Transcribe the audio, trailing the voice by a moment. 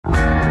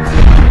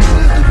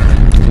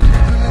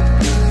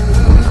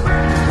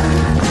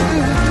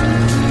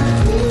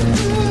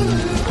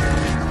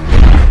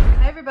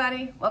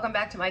everybody, welcome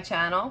back to my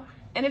channel.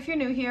 And if you're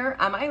new here,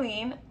 I'm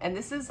Eileen, and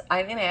this is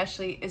Eileen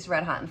Ashley is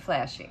Red Hot and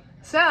Flashy.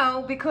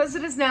 So, because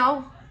it is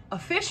now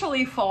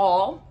officially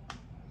fall,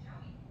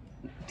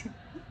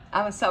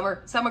 I'm a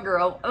summer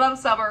girl, I love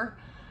summer,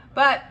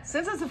 but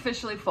since it's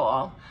officially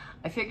fall,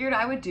 I figured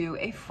I would do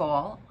a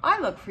fall eye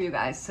look for you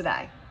guys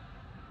today.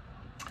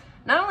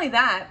 Not only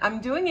that,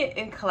 I'm doing it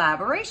in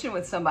collaboration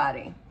with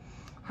somebody.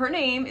 Her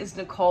name is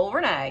Nichole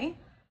Renee,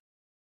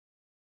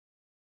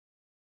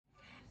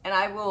 and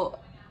I will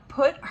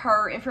put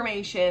her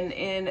information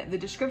in the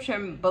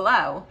description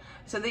below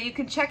so that you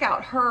can check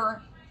out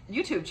her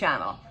YouTube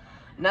channel.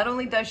 Not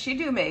only does she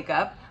do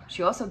makeup,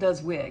 she also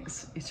does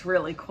wigs. It's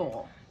really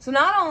cool. So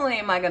not only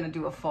am I going to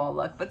do a fall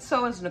look, but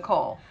so is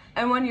Nichole.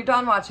 And when you're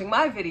done watching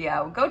my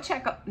video, go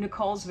check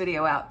Nichole's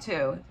video out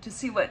too to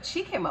see what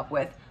she came up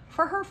with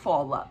for her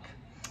fall look.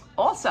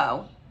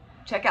 Also,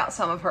 check out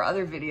some of her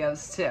other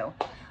videos too.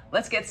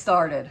 Let's get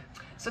started.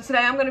 So today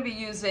I'm going to be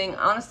using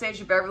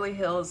Anastasia Beverly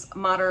Hills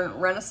Modern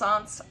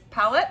Renaissance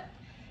palette.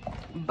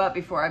 But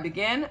before I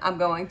begin, I'm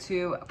going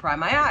to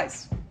prime my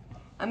eyes.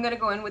 I'm going to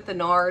go in with the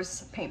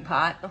NARS paint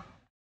pot.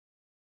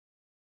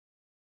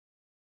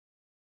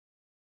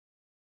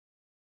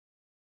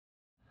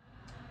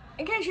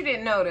 In case you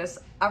didn't notice,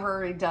 I've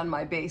already done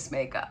my base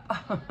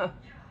makeup.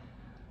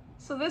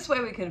 So this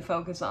way we can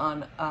focus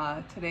on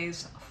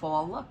today's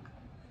fall look.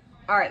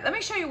 All right, let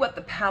me show you what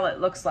the palette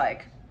looks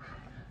like.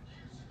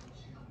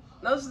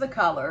 Those are the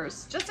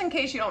colors. Just in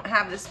case you don't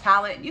have this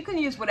palette, you can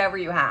use whatever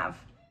you have.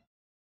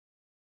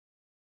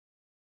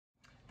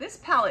 This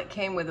palette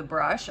came with a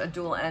brush, a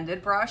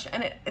dual-ended brush,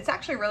 and it's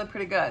actually really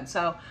pretty good.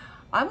 So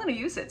I'm going to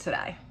use it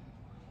today.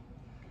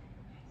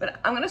 But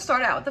I'm going to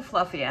start out with the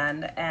fluffy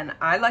end, and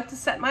I like to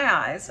set my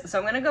eyes. So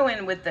I'm going to go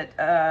in with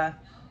the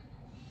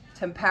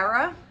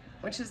Tempera,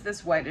 which is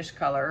this whitish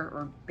color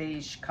or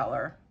beige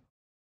color.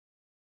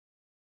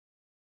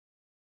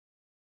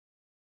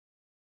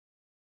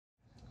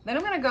 Then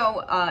I'm going to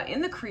go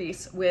in the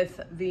crease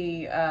with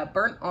the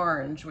burnt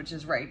orange, which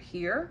is right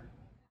here.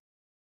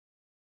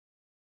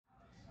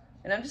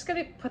 And I'm just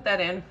going to put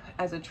that in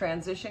as a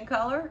transition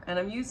color, and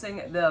I'm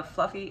using the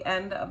fluffy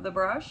end of the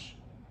brush.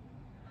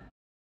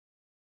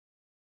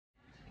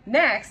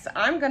 Next,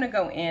 I'm going to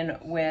go in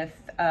with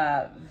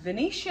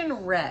Venetian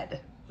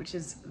red, which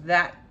is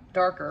that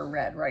darker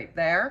red right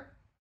there.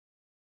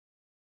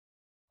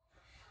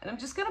 And I'm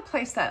just going to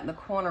place that in the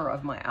corner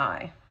of my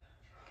eye.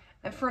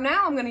 And for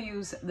now, I'm going to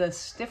use the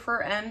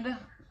stiffer end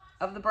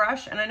of the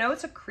brush. And I know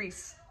it's a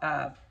crease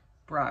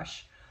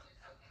brush,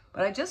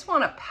 but I just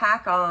want to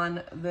pack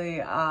on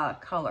the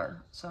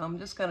color. So I'm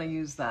just going to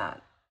use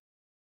that.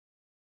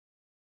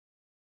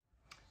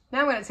 Now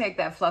I'm going to take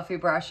that fluffy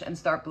brush and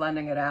start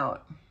blending it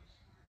out.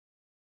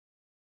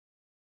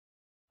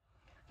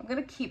 I'm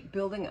going to keep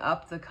building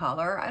up the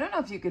color. I don't know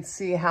if you could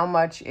see how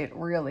much it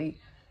really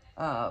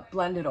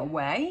blended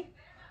away.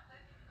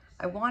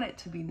 I want it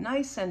to be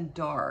nice and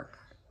dark.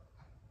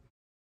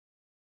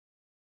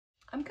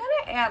 I'm going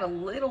to add a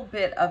little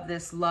bit of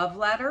this love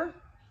letter.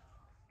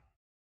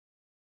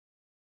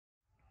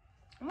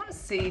 I want to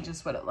see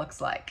just what it looks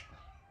like.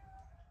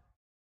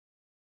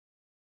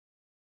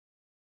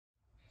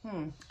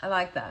 I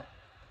like that.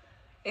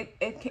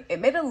 It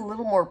made it a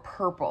little more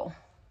purple.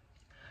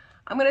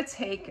 I'm going to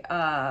take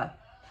the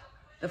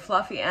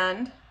fluffy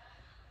end,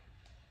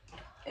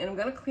 and I'm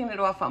going to clean it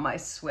off on my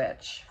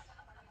switch,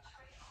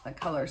 my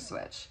color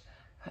switch.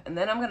 And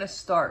then I'm going to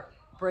start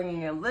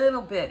bringing a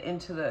little bit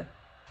into the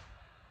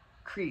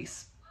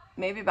crease,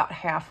 maybe about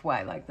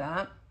halfway like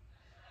that.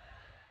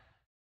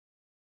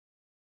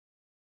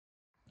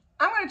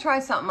 I'm going to try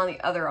something on the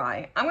other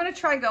eye. I'm going to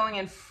try going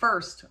in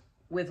first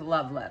with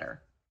love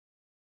letter.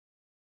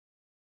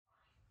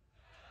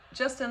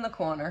 Just in the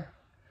corner.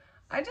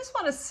 I just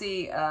want to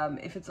see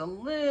if it's a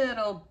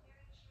little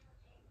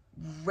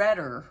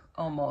redder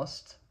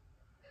almost.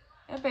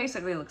 It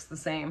basically looks the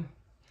same.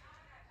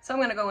 So I'm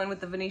going to go in with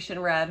the Venetian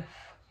red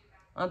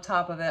on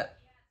top of it.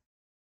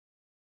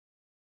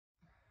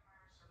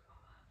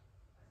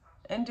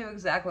 And do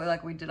exactly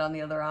like we did on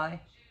the other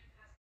eye.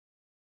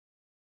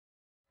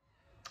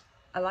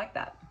 I like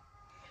that.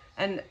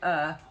 And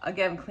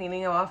again,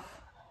 cleaning off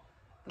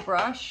the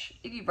brush,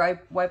 you can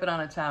wipe it on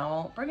a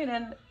towel, bring it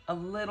in a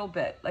little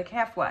bit, like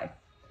halfway.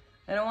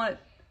 I don't want it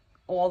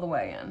all the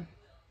way in.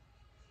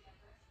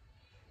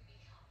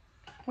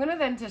 I'm gonna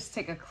then just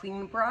take a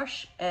clean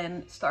brush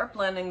and start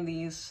blending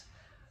these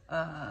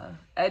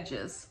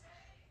edges.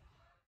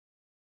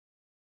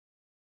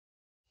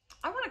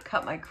 I want to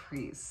cut my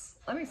crease.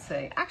 Let me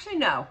see. Actually,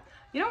 no.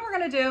 You know what we're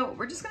going to do?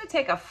 We're just going to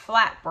take a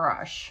flat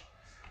brush.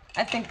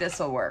 I think this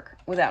will work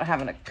without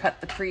having to cut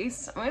the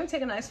crease. I'm going to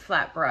take a nice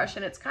flat brush,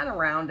 and it's kind of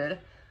rounded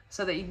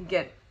so that you can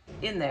get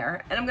in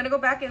there. And I'm going to go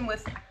back in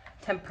with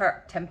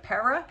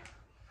Tempera,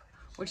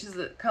 which is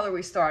the color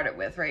we started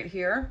with right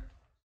here.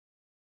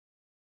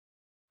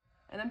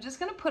 And I'm just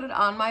going to put it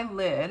on my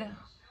lid,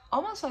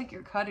 almost like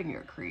you're cutting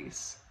your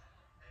crease.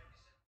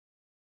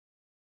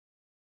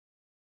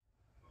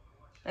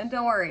 And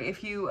don't worry,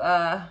 if you,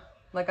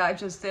 like I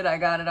just did, I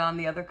got it on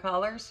the other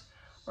colors.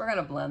 We're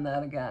gonna blend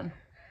that again.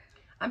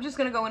 I'm just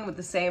gonna go in with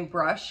the same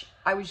brush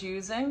I was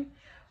using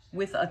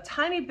with a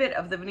tiny bit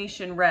of the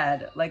Venetian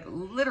red, like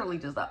literally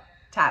just a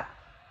tap.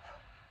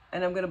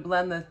 And I'm gonna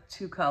blend the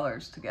two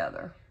colors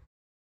together.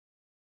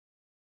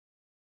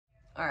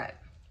 All right.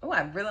 Oh,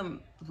 I'm really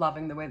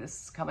loving the way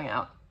this is coming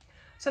out.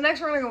 So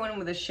next we're gonna go in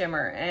with a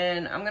shimmer,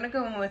 and I'm gonna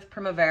go in with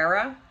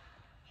Primavera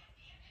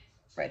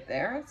right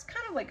there. It's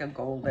kind of like a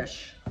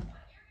goldish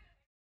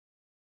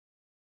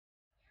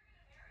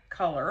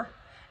color.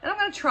 And I'm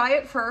gonna try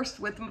it first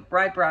with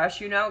my brush.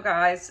 You know,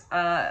 guys,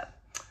 that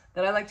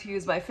I like to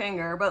use my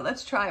finger, but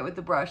let's try it with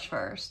the brush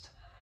first.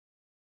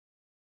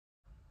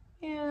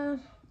 Yeah,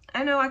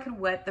 I know I could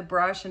wet the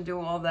brush and do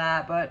all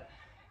that, but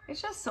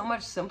it's just so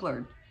much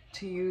simpler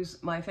to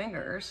use my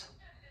fingers.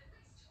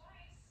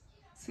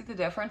 See the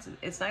difference?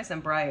 It's nice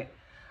and bright.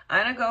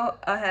 I'm gonna go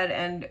ahead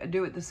and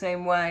do it the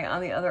same way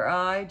on the other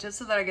eye, just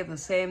so that I get the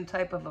same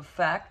type of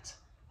effect.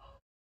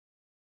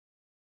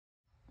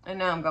 And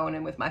now I'm going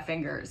in with my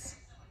fingers.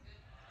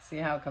 See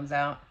how it comes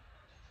out?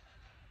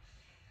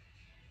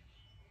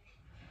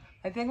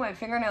 I think my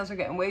fingernails are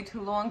getting way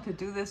too long to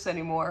do this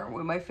anymore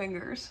with my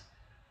fingers.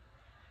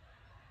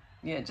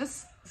 Yeah,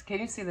 just, can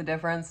you see the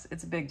difference?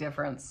 It's a big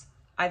difference,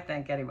 I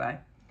think, anyway.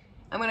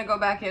 I'm gonna go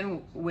back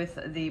in with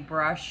the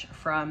brush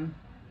from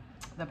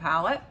the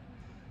palette,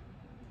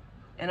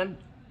 and I'm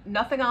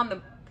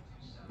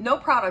no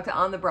product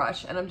on the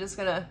brush, and I'm just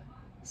gonna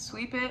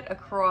sweep it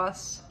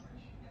across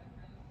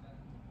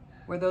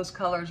where those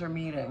colors are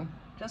meeting,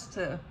 just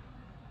to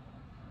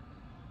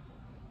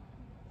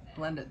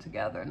blend it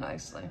together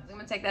nicely. I'm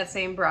gonna take that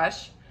same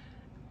brush,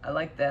 I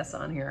like this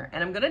on here,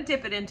 and I'm gonna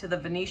dip it into the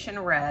Venetian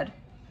red,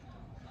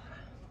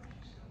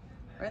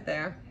 right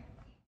there.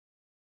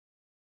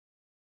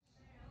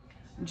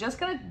 I'm just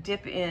gonna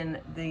dip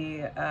in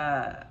the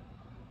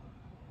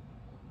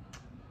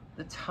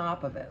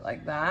top of it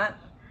like that,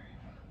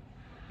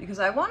 because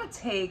I want to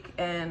take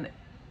and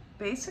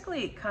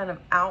basically kind of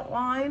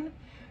outline.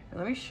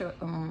 Let me show.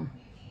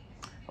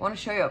 I want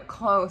to show you up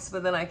close,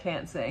 but then I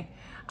can't see.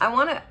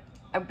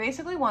 I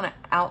basically want to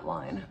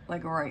outline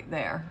like right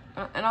there,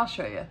 and I'll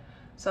show you.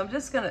 So I'm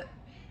just gonna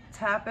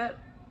tap it,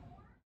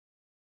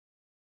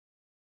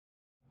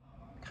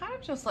 kind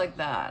of just like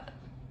that.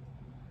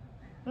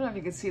 I don't know if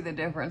you can see the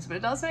difference, but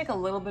it does make a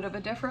little bit of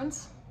a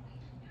difference.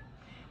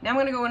 Now I'm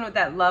gonna go in with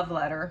that love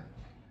letter,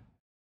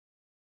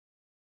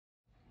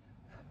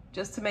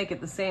 just to make it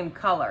the same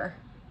color.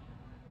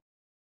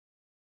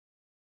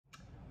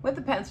 With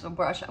the pencil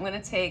brush, I'm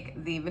gonna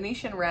take the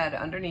Venetian red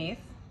underneath.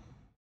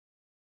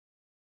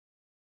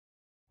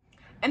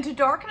 And to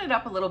darken it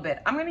up a little bit,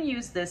 I'm gonna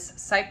use this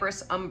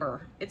Cypress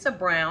Umber. It's a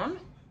brown.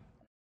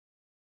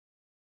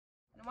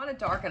 I wanna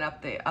darken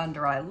up the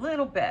under eye a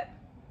little bit.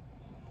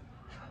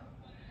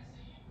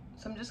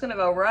 So I'm just gonna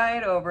go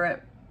right over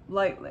it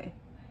lightly.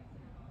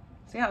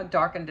 See how it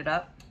darkened it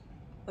up?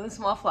 With a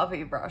small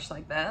fluffy brush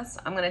like this,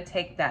 I'm gonna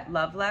take that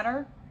love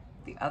letter,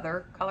 the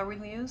other color we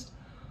used,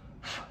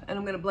 and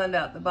I'm gonna blend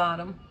out the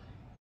bottom.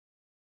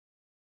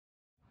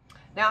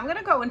 Now I'm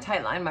gonna go and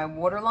tightline my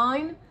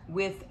waterline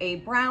with a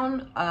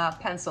brown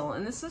pencil,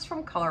 and this is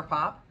from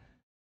ColourPop.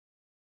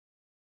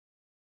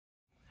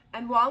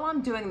 And while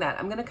I'm doing that,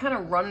 I'm gonna kind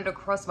of run it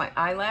across my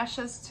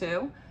eyelashes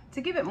too,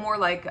 to give it more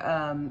like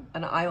an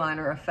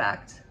eyeliner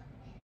effect.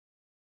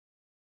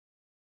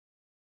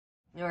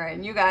 All right,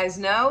 and you guys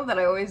know that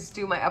I always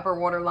do my upper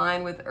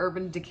waterline with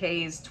Urban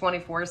Decay's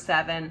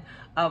 24/7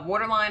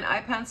 waterline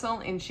eye pencil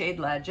in shade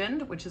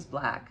Legend, which is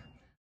black.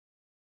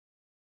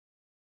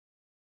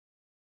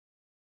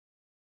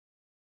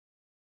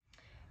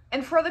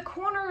 And for the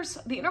corners,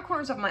 the inner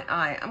corners of my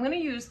eye, I'm gonna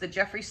use the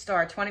Jeffree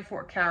Star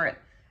 24 karat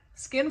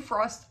Skin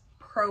Frost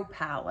Pro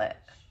palette.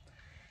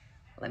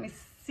 Let me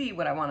see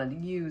what I wanted to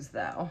use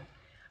though.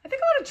 I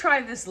think I want to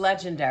try this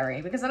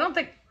Legendary, because I don't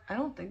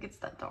think it's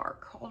that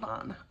dark. Hold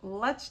on,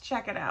 let's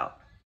check it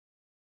out.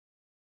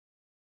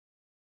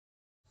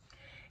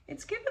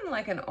 It's given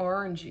like an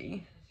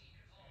orangey,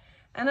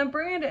 and I'm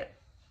bringing it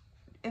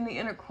in the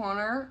inner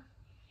corner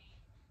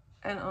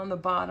and on the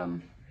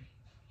bottom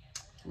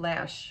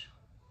lash.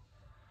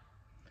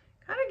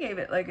 Kind of gave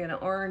it like an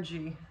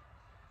orangey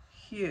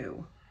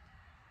hue.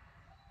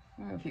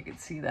 I don't know if you could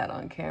see that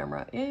on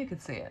camera. Yeah, you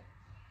could see it.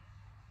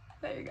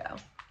 There you go.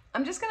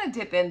 I'm just gonna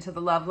dip into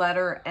the love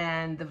letter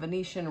and the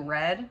Venetian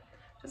red,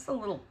 just a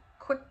little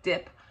quick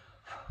dip.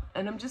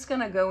 And I'm just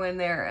gonna go in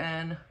there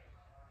and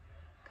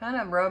kind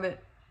of rub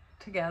it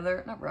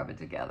together, not rub it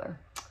together,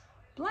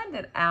 blend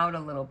it out a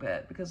little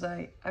bit, because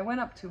I went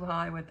up too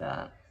high with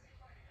that.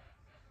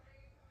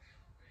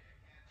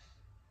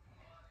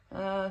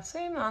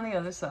 Same on the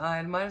other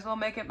side, might as well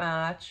make it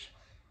match.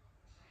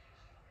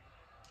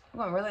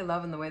 Oh, I'm really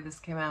loving the way this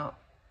came out.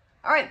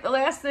 All right, the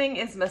last thing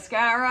is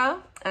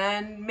mascara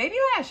and maybe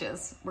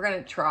lashes. We're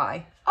gonna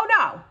try. Oh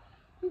no,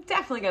 I'm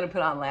definitely gonna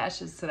put on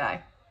lashes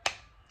today.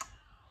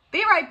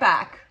 Be right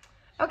back.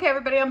 Okay,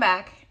 everybody, I'm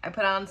back. I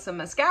put on some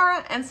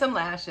mascara and some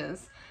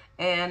lashes,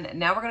 and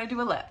now we're gonna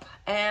do a lip.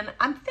 And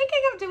I'm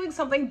thinking of doing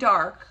something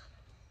dark.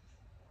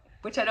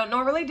 which I don't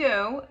normally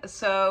do.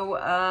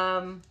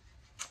 So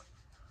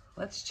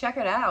let's check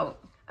it out.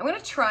 I'm gonna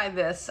try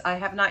this. I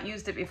have not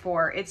used it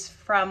before. It's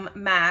from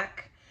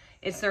MAC.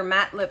 It's their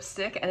matte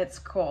lipstick and it's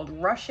called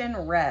Russian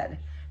Red.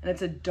 And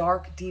it's a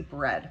dark, deep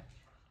red.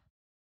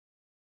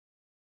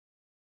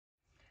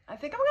 I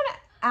think I'm gonna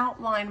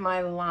outline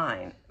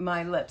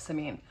my lips,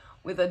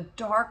 with a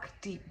dark,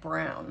 deep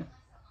brown.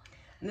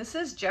 And this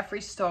is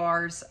Jeffree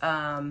Star's,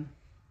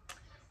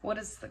 what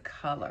is the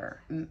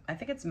color? I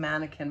think it's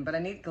Mannequin, but I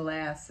need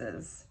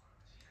glasses.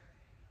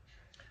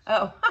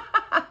 Oh,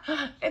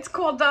 it's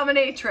called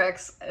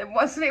Dominatrix. It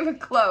wasn't even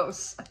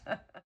close.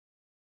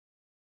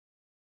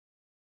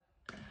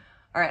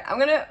 All right,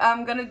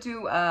 I'm gonna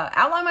do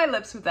outline my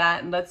lips with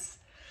that, and let's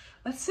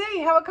see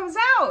how it comes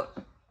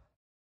out.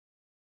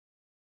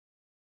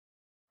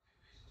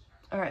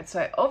 All right, so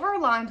I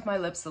overlined my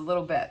lips a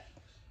little bit,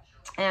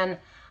 and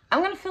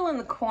I'm gonna fill in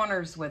the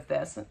corners with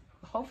this, and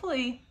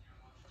hopefully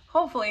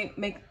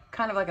make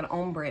kind of like an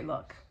ombre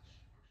look.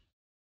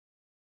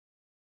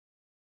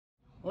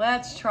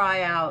 Let's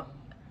try out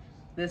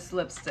this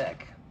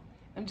lipstick.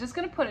 I'm just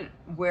gonna put it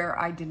where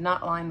I did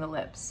not line the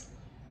lips.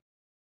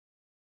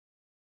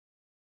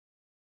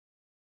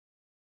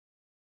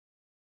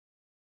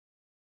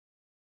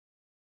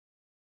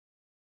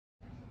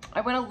 I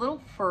went a little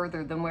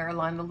further than where I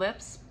lined the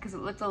lips because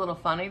it looked a little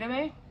funny to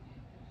me.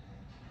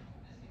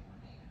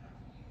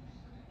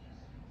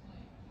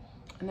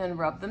 And then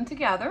rub them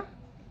together.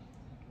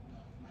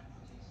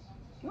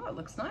 Oh, it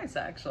looks nice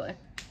actually.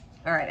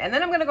 All right, and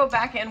then I'm gonna go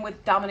back in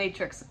with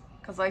Dominatrix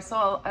because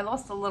I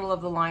lost a little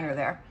of the liner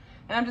there.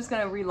 And I'm just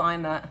gonna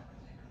reline that.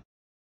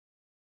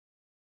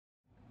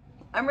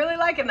 I'm really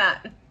liking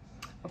that.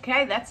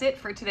 Okay, that's it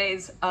for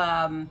today's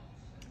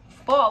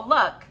fall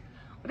look.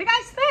 What do you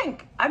guys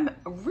think? I'm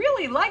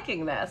really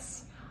liking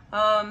this.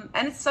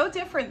 And it's so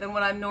different than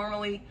what I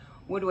normally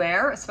would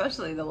wear,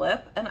 especially the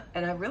lip, and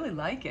I really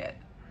like it.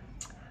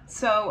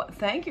 So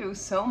thank you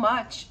so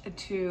much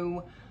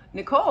to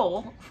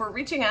Nicole for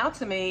reaching out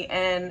to me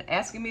and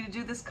asking me to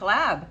do this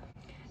collab.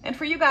 And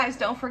for you guys,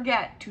 don't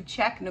forget to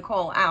check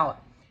Nicole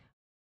out.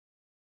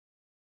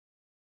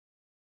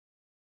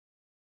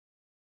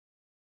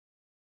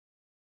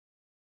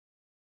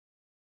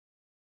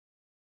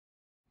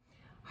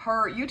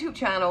 Her YouTube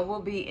channel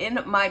will be in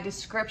my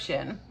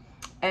description,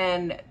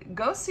 and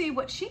go see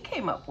what she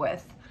came up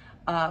with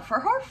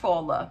for her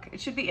fall look. It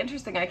should be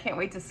interesting. I can't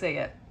wait to see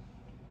it.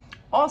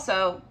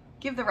 Also,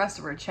 give the rest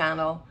of her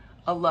channel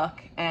a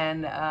look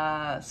and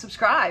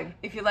subscribe.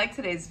 If you like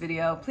today's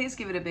video, please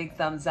give it a big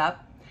thumbs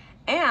up.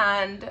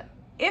 And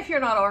if you're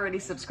not already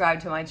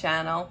subscribed to my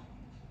channel,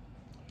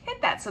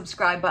 hit that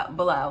subscribe button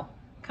below.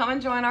 Come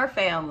and join our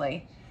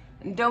family.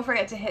 And don't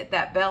forget to hit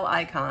that bell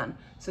icon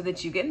so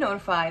that you get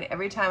notified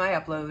every time I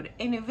upload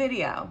a new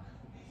video.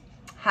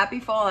 Happy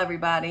fall,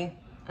 everybody.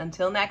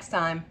 Until next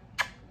time,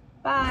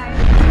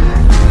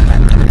 bye.